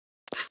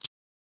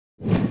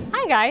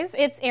Hi guys,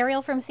 it's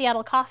Ariel from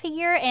Seattle Coffee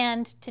Gear,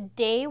 and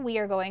today we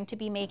are going to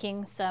be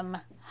making some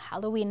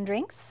Halloween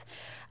drinks.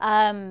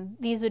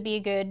 These would be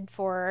good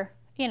for,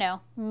 you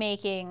know,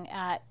 making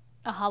at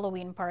a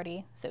Halloween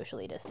party,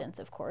 socially distanced,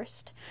 of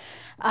course.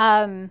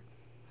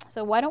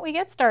 So why don't we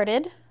get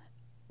started?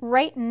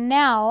 Right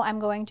now, I'm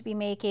going to be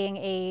making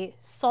a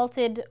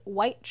salted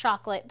white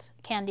chocolate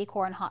candy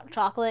corn hot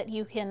chocolate.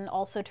 You can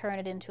also turn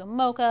it into a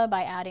mocha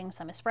by adding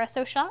some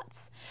espresso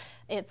shots.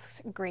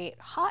 It's great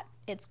hot,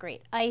 it's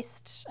great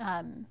iced.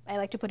 I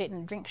like to put it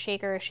in a drink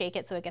shaker, shake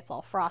it so it gets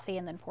all frothy,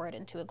 and then pour it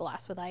into a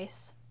glass with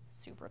ice.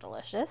 Super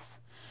delicious.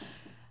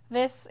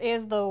 This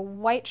is the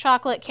white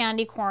chocolate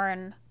candy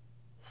corn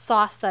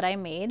sauce that I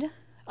made.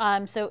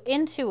 So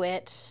into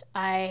it,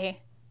 I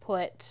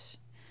put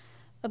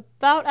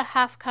about a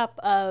half cup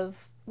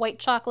of white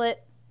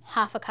chocolate,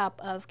 half a cup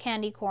of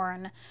candy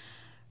corn,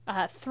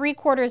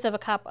 3/4 of a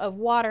cup of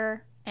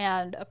water,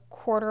 and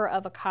 1/4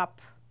 of a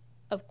cup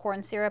of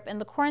corn syrup. And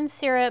the corn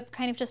syrup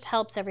kind of just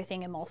helps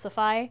everything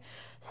emulsify,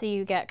 so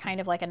you get kind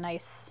of like a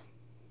nice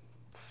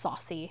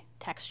saucy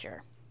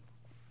texture.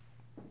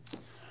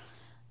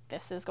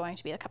 This is going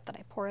to be the cup that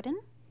I pour it in.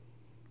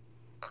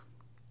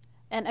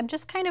 And I'm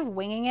just kind of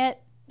winging it.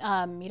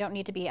 You don't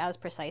need to be as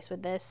precise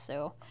with this,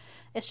 so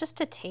it's just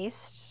to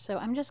taste. So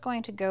I'm just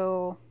going to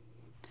go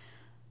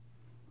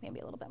maybe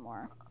a little bit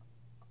more,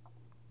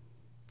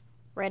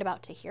 right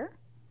about to here.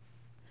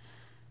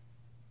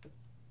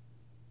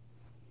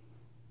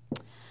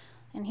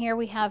 And here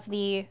we have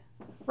the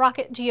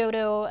Rocket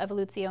Giotto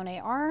Evoluzione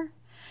R.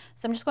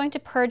 So I'm just going to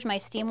purge my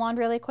steam wand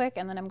really quick,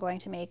 and then I'm going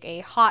to make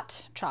a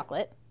hot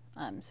chocolate.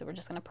 So we're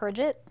just going to purge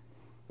it.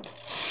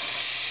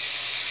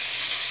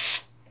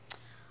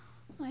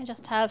 I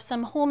just have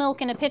some whole milk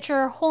in a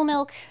pitcher. Whole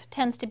milk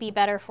tends to be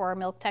better for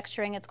milk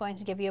texturing. It's going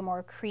to give you a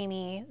more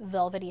creamy,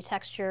 velvety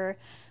texture,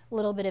 a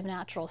little bit of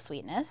natural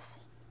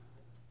sweetness.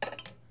 All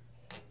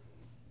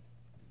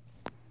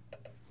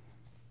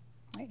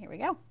right, here we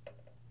go.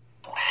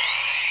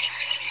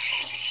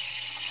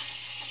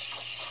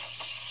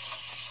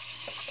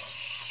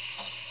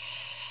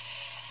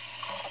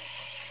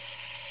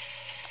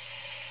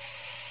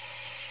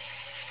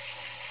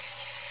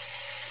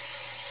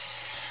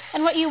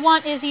 And what you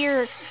want is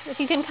if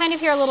you can kind of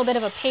hear a little bit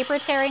of a paper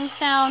tearing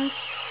sound,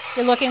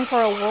 you're looking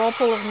for a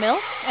whirlpool of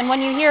milk. And when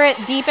you hear it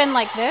deepen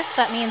like this,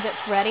 that means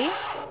it's ready.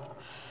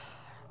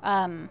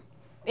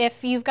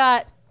 If you've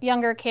got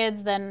younger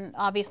kids, then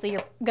obviously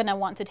you're gonna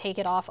want to take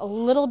it off a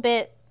little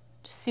bit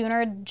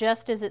sooner.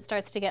 Just as it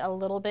starts to get a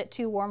little bit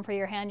too warm for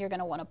your hand, you're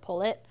gonna wanna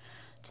pull it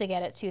to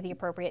get it to the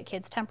appropriate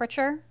kid's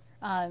temperature.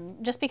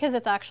 Just because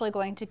it's actually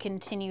going to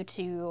continue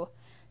to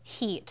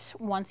heat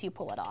once you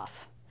pull it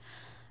off.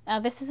 Now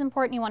this is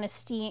important. You want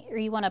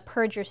to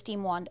purge your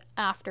steam wand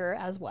after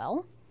as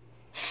well,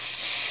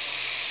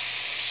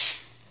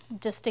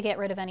 just to get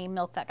rid of any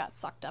milk that got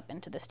sucked up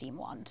into the steam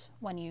wand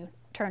when you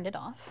turned it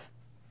off.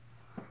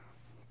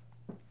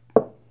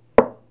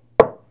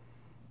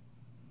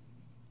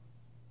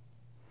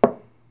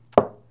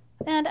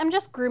 And I'm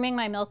just grooming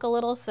my milk a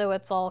little so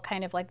it's all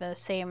kind of like the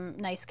same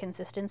nice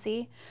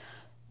consistency.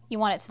 You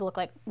want it to look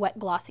like wet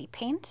glossy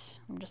paint.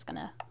 I'm just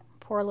gonna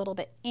pour a little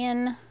bit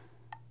in.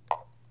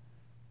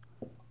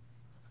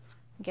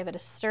 Give it a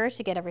stir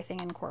to get everything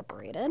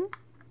incorporated.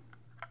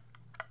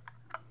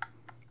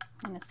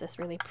 And it's this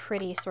really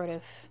pretty sort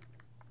of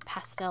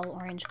pastel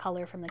orange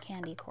color from the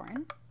candy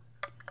corn.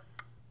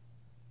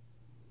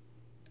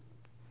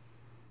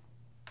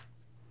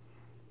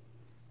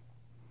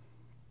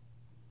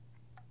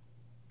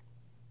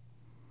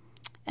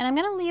 And I'm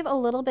going to leave a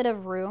little bit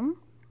of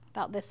room,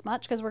 about this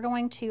much, because we're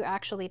going to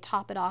actually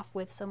top it off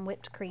with some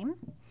whipped cream,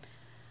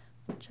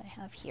 which I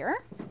have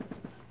here.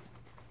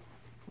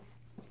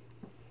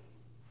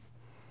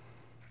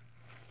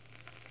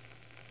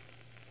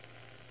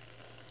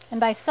 And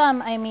by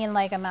some, I mean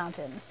like a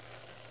mountain.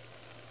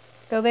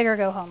 Go big or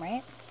go home,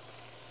 right?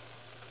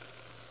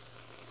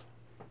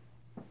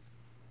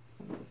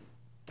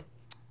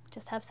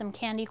 Just have some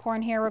candy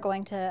corn here. We're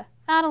going to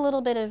add a little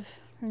bit of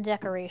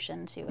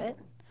decoration to it.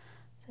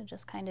 So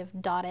just kind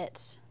of dot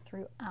it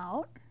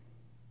throughout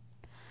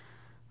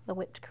the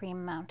whipped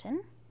cream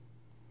mountain.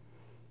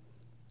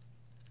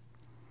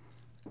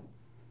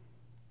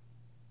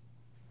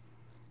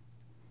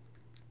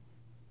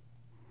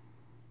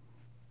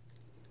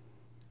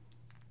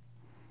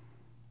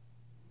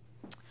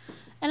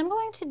 And I'm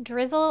going to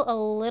drizzle a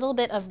little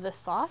bit of the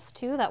sauce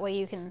too, that way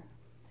you can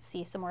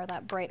see some more of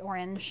that bright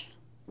orange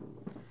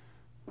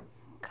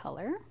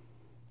color.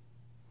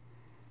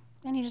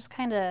 And you just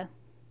kind of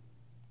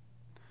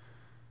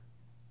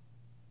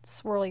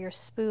swirl your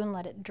spoon,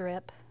 let it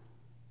drip,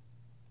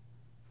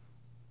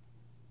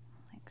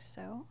 like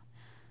so.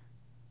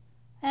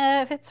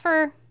 If it's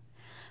for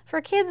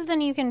kids,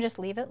 then you can just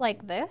leave it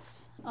like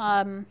this.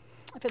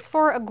 If it's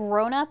for a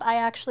grown-up, I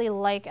actually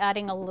like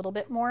adding a little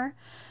bit more.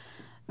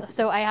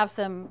 So I have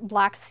some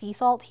black sea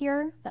salt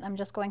here that I'm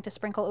just going to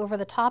sprinkle over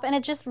the top, and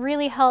it just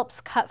really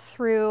helps cut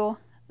through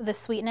the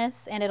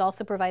sweetness, and it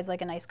also provides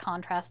like a nice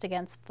contrast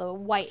against the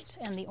white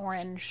and the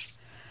orange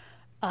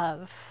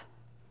of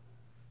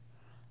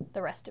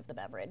the rest of the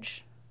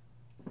beverage.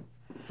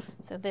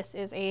 So this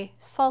is a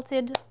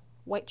salted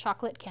white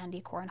chocolate candy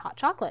corn hot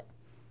chocolate.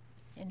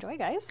 Enjoy,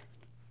 guys.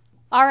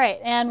 All right,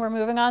 and we're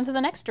moving on to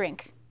the next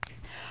drink.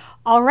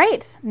 All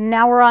right,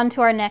 now we're on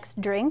to our next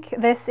drink.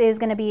 This is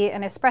going to be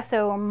an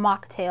espresso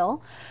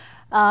mocktail.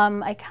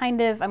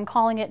 I'm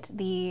calling it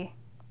the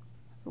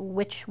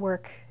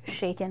Witchwork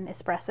Shaken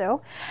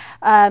Espresso.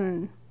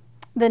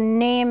 The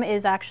name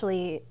is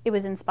actually, it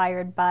was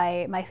inspired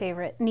by my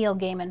favorite Neil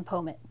Gaiman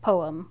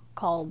poem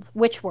called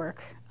Witchwork.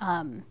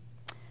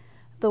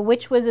 The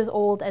witch was as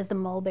old as the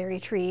mulberry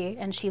tree,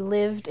 and she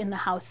lived in the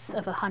house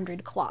of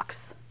 100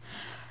 clocks.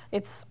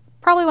 It's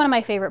probably one of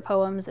my favorite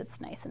poems. It's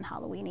nice and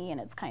Halloween-y, and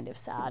it's kind of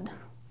sad.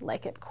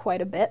 Like it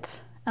quite a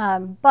bit.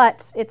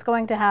 But it's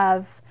going to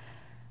have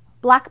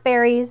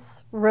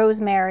blackberries,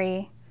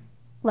 rosemary,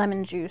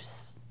 lemon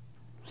juice,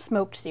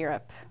 smoked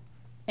syrup,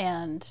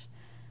 and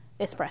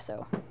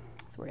espresso.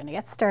 So we're going to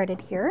get started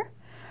here.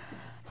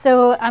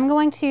 So I'm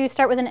going to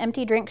start with an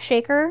empty drink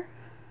shaker.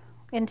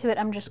 Into it,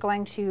 I'm just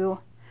going to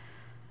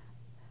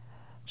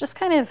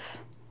kind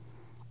of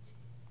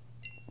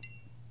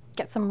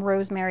get some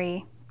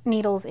rosemary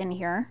needles in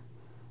here.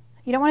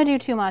 You don't want to do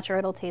too much or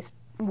it'll taste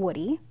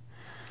woody.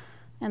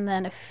 And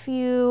then a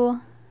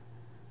few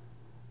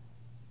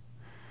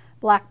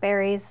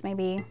blackberries,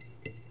 maybe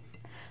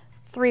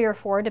 3 or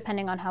 4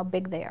 depending on how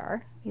big they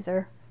are. These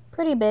are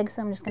pretty big,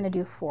 so I'm just going to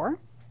do 4.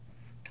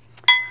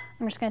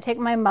 I'm just going to take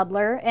my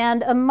muddler,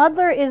 and a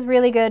muddler is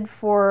really good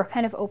for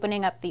kind of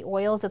opening up the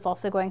oils. It's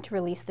also going to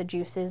release the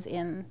juices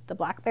in the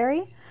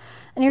blackberry.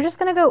 And you're just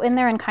going to go in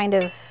there and kind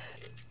of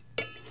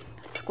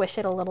squish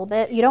it a little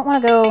bit. You don't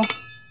want to go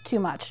too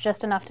much,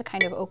 just enough to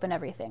kind of open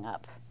everything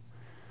up.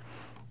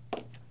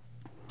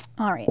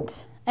 All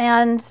right,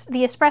 and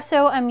the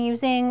espresso I'm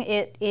using,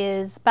 it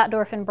is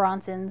Batdorf and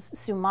Bronson's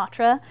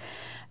Sumatra,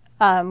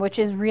 which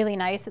is really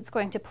nice. It's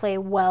going to play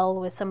well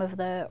with some of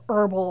the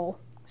herbal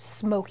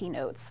smoky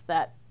notes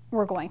that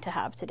we're going to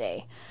have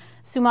today.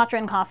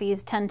 Sumatran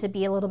coffees tend to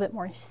be a little bit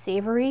more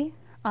savory,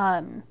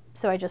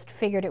 so I just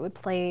figured it would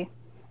play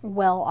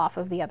well off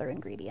of the other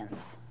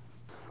ingredients.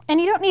 And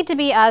you don't need to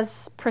be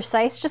as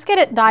precise, just get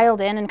it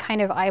dialed in and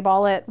kind of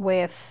eyeball it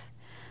with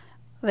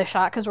the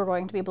shot, because we're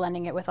going to be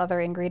blending it with other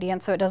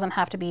ingredients, so it doesn't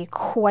have to be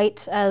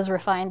quite as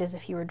refined as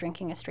if you were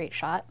drinking a straight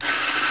shot.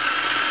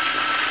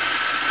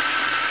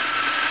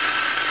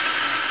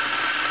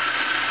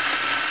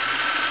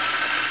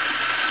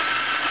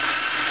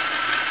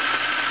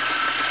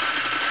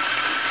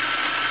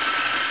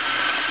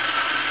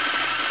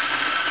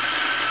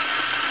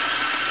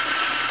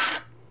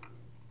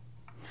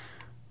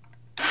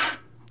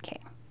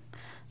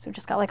 So we've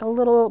just got like a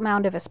little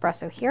mound of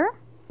espresso here.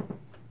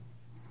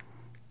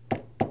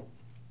 Oh,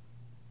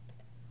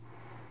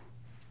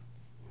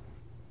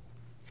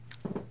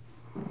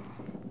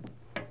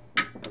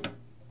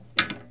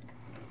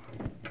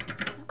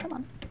 come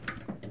on.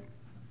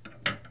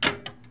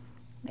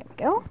 There we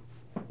go.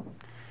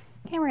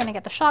 Okay, we're gonna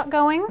get the shot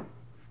going.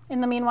 In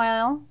the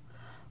meanwhile,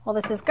 while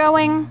this is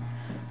going,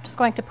 I'm just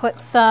going to put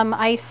some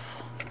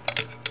ice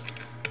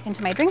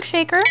into my drink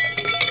shaker.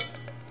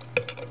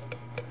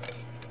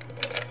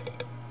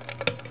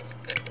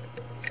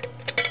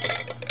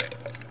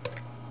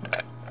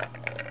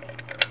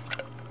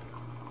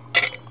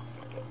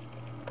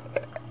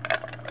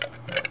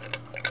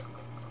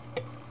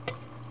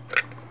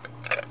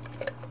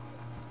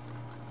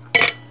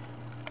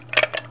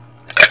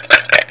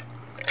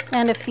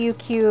 And a few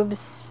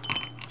cubes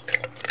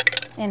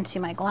into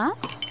my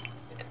glass.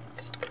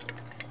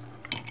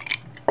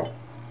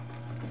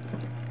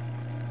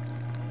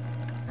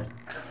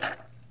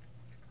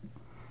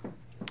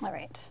 All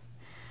right,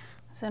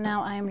 so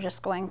now I'm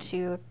just going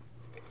to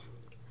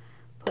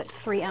put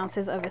 3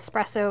 ounces of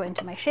espresso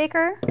into my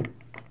shaker,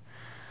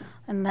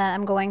 and then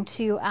I'm going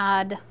to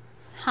add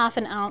 ½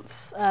 an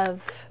ounce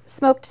of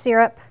smoked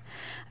syrup.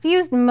 I've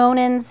used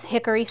Monin's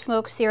hickory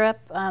smoked syrup.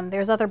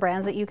 There's other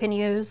brands that you can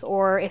use,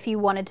 or if you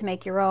wanted to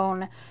make your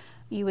own,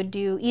 you would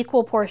do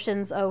equal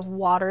portions of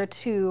water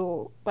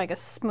to like a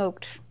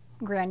smoked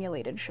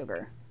granulated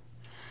sugar.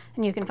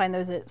 And you can find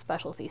those at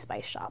specialty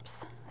spice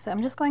shops. So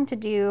I'm just going to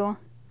do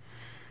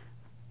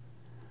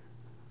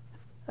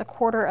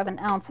 ¼ of an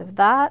ounce of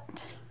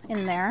that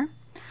in there.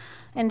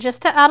 And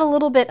just to add a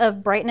little bit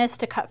of brightness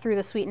to cut through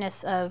the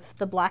sweetness of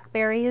the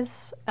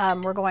blackberries,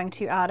 we're going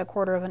to add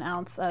 ¼ of an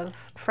ounce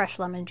of fresh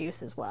lemon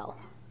juice as well.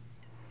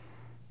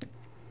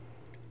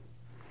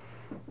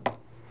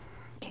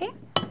 Okay.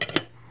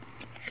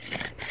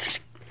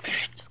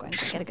 Just going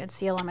to get a good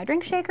seal on my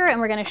drink shaker, and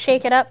we're going to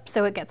shake it up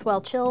so it gets well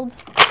chilled.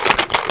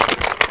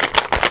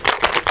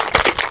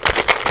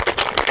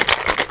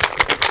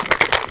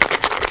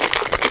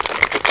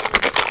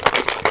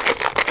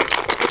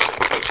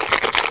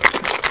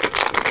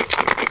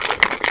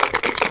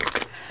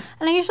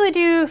 And I usually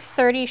do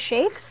 30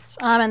 shakes,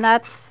 and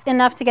that's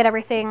enough to get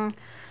everything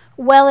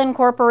well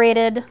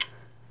incorporated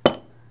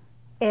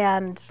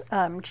and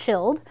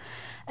chilled.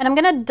 And I'm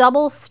gonna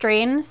double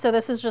strain, so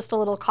this is just a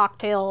little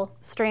cocktail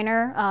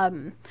strainer.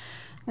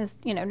 Because,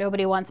 you know,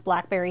 nobody wants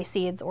blackberry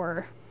seeds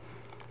or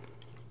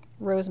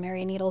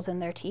rosemary needles in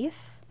their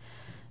teeth.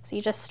 So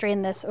you just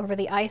strain this over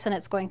the ice and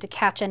it's going to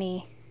catch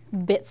any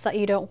bits that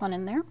you don't want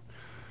in there.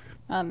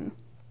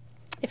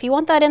 If you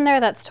want that in there,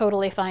 that's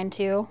totally fine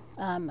too.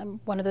 I'm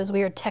one of those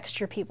weird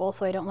texture people,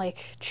 so I don't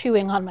like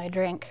chewing on my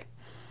drink.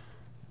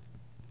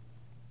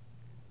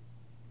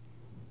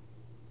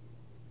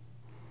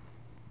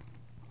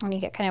 And you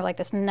get kind of like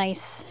this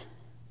nice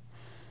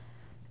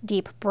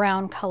deep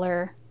brown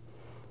color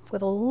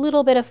with a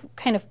little bit of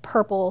kind of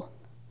purple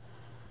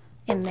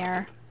in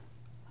there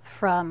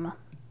from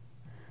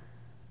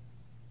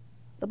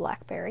the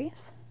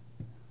blackberries.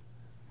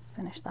 Let's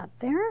finish that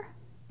there.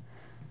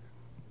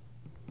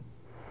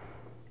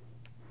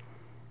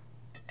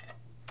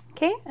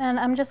 Okay, and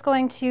I'm just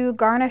going to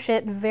garnish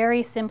it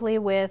very simply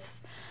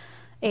with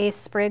a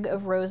sprig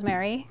of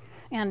rosemary.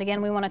 And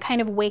again, we want to kind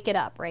of wake it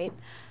up, right?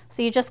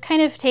 So you just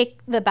kind of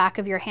take the back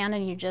of your hand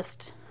and you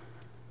just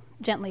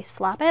gently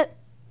slap it,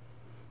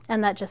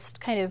 and that just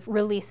kind of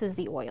releases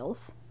the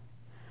oils.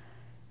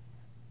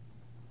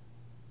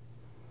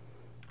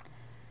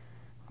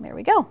 There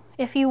we go.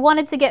 If you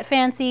wanted to get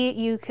fancy,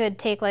 you could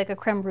take like a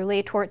creme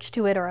brulee torch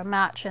to it or a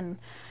match and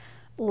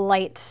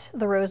light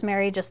the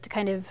rosemary just to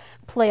kind of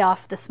play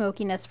off the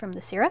smokiness from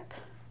the syrup.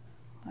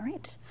 All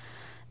right,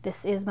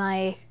 this is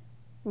my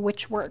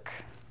Witchwork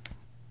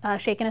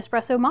Shaken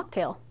Espresso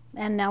mocktail.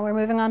 And now we're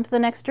moving on to the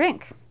next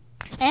drink.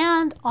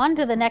 And on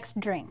to the next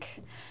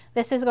drink.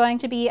 This is going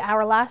to be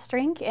our last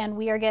drink, and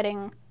we are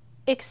getting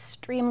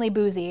extremely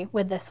boozy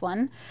with this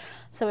one.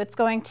 So it's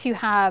going to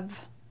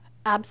have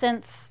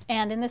absinthe,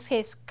 and in this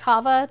case,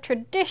 cava.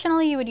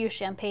 Traditionally, you would use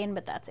champagne,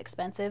 but that's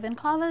expensive, and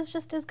cava is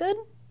just as good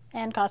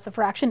and costs a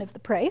fraction of the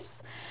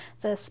price.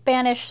 It's a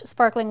Spanish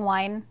sparkling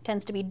wine,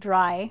 tends to be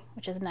dry,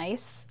 which is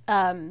nice.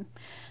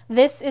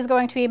 This is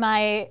going to be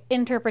my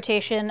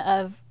interpretation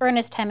of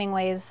Ernest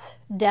Hemingway's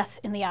Death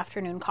in the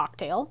Afternoon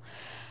cocktail,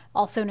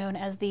 also known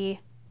as the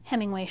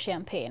Hemingway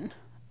champagne.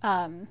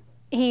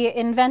 He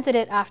invented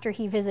it after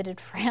he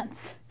visited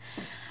France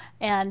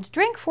and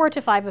drank 4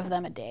 to 5 of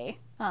them a day.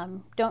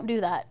 Don't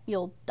do that,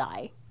 you'll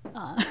die.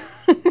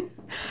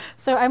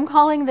 So I'm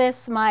calling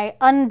this my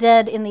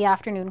Undead in the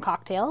Afternoon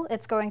cocktail.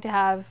 It's going to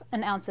have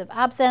an ounce of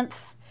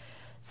absinthe,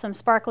 some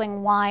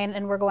sparkling wine,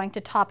 and we're going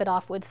to top it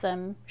off with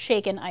some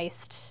shaken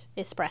iced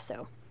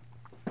espresso.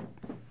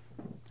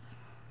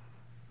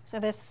 So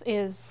this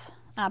is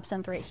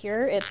absinthe right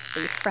here. It's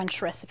the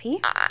French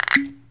recipe.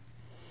 And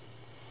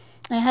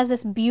it has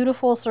this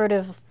beautiful sort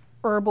of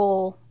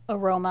herbal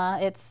aroma.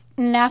 It's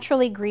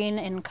naturally green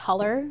in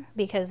color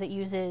because it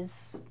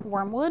uses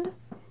wormwood.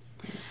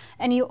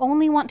 And you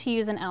only want to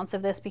use an ounce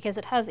of this because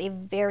it has a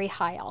very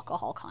high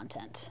alcohol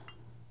content.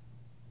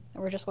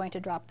 And we're just going to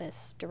drop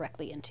this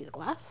directly into the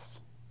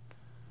glass.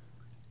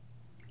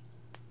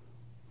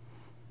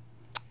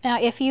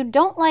 Now, if you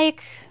don't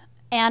like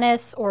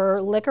anise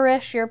or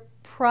licorice, you're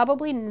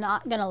probably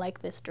not gonna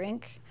like this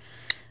drink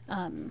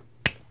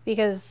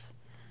because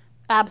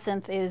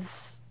absinthe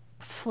is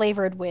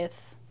flavored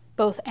with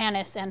both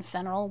anise and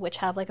fennel, which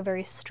have like a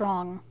very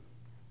strong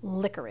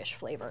licorice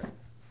flavor.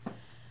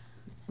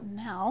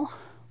 Now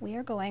we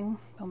are going,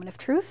 moment of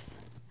truth,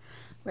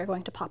 we're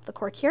going to pop the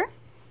cork here.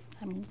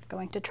 I'm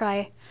going to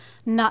try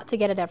not to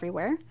get it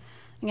everywhere.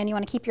 Again, you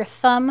want to keep your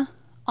thumb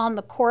on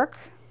the cork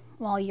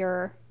while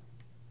you're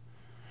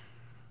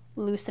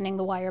loosening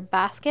the wire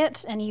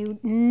basket, and you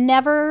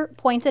never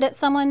point it at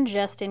someone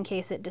just in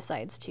case it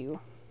decides to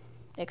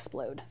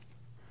explode.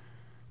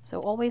 So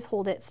always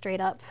hold it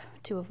straight up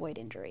to avoid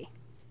injury.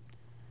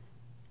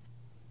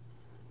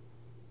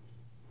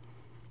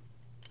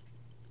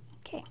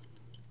 Okay,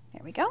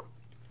 there we go. All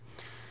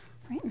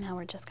right, now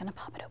we're just gonna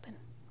pop it open.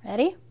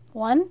 Ready?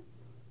 1,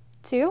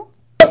 2,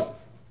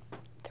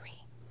 3.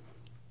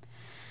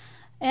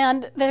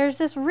 And there's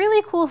this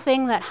really cool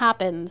thing that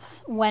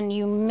happens when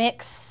you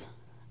mix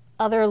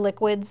other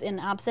liquids in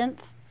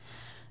absinthe.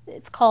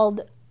 It's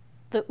called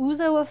the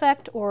ouzo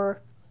effect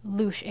or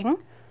louching,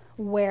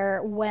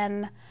 where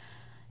when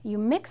you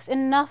mix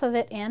enough of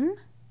it in,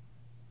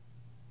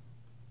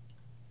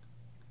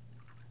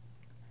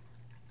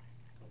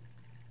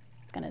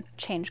 it's going to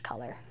change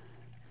color.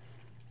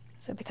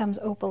 So it becomes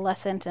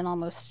opalescent and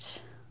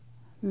almost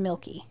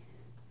milky.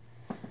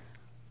 All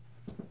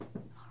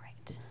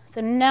right, so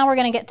now we're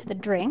going to get to the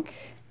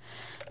drink,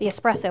 the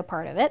espresso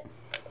part of it.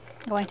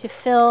 I'm going to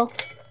fill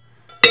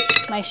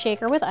my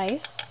shaker with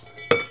ice.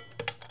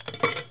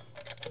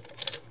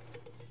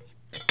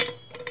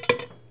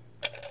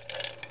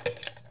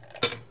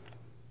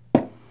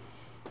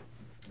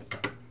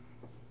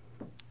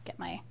 Get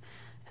my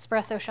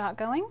espresso shot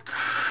going.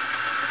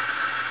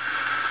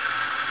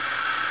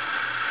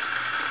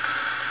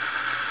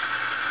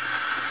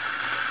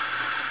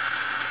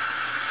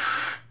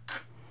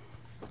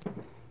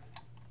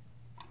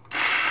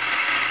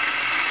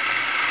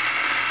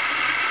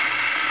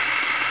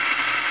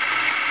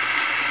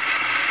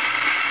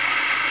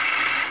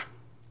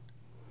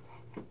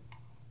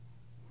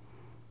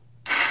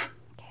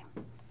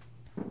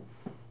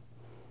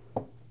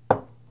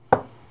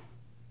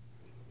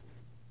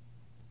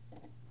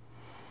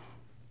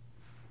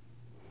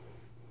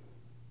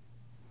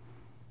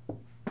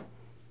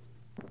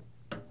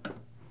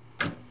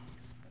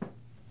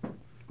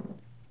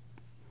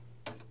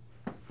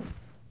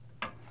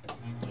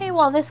 Okay,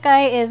 while this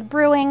guy is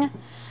brewing,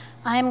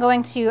 I'm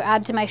going to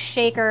add to my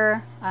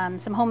shaker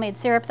some homemade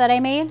syrup that I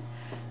made.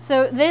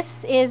 So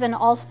this is an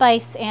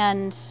allspice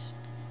and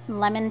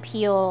lemon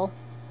peel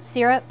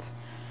syrup.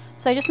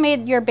 So I just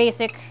made your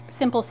basic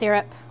simple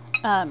syrup.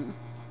 1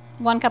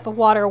 cup of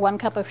water, 1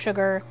 cup of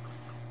sugar,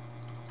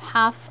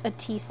 half a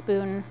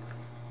teaspoon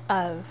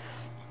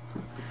of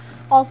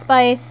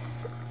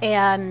allspice,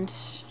 and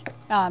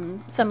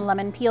some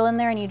lemon peel in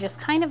there, and you just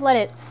kind of let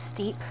it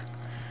steep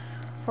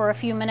for a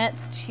few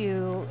minutes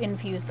to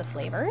infuse the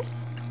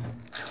flavors.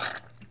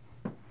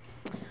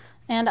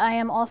 And I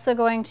am also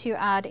going to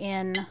add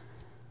in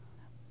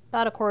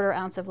about 1/4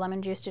 ounce of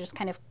lemon juice to just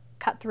kind of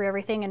cut through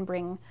everything and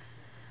bring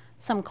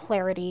some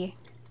clarity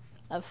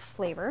of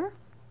flavor.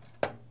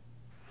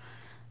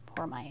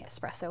 Pour my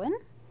espresso in.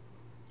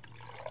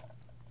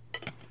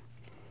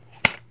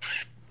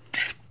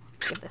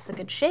 Give this a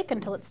good shake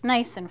until it's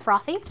nice and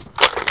frothy.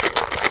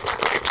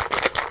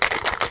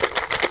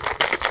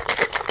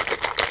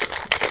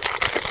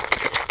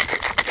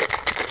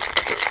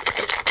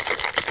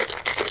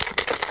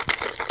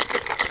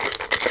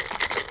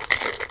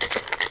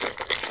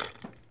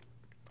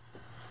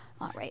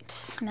 All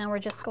right, now we're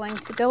just going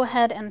to go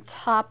ahead and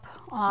top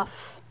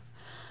off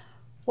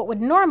what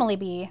would normally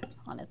be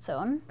on its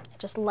own. I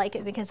just like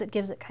it because it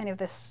gives it kind of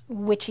this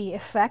witchy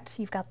effect.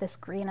 You've got this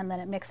green and then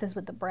it mixes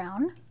with the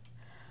brown.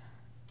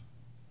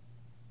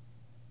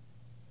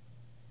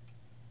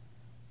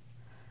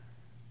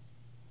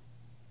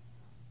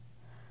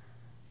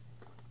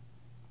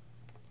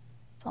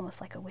 It's almost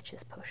like a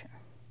witch's potion.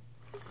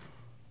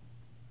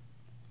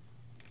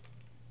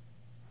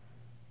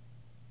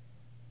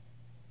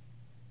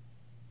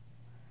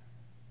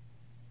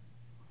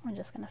 I'm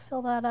just going to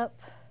fill that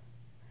up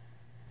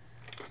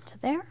to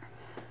there.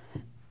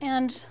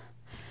 And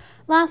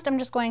last, I'm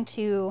just going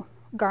to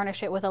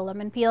garnish it with a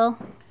lemon peel.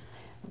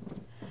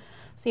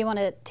 So you want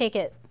to take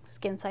it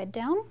skin side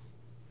down.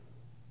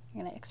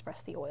 You're going to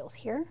express the oils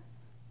here.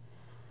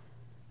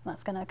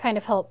 That's going to kind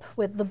of help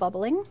with the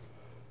bubbling.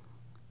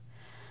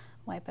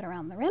 Wipe it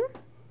around the rim,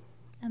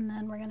 and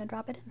then we're going to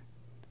drop it in,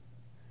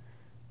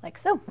 like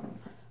so.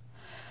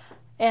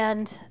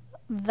 And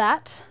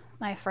that,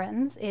 my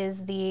friends,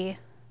 is the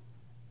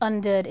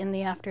Undead in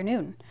the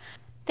afternoon.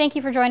 Thank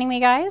you for joining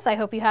me, guys. I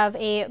hope you have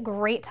a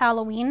great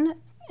Halloween,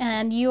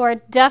 and you are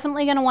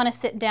definitely going to want to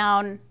sit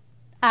down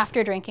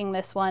after drinking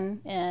this one.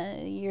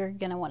 You're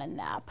going to want to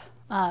nap.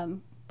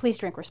 Please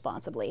drink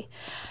responsibly.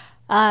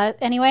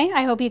 Anyway,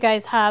 I hope you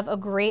guys have a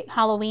great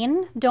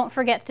Halloween. Don't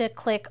forget to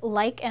click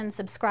like and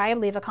subscribe,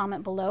 leave a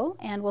comment below,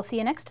 and we'll see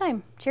you next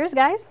time. Cheers,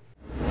 guys.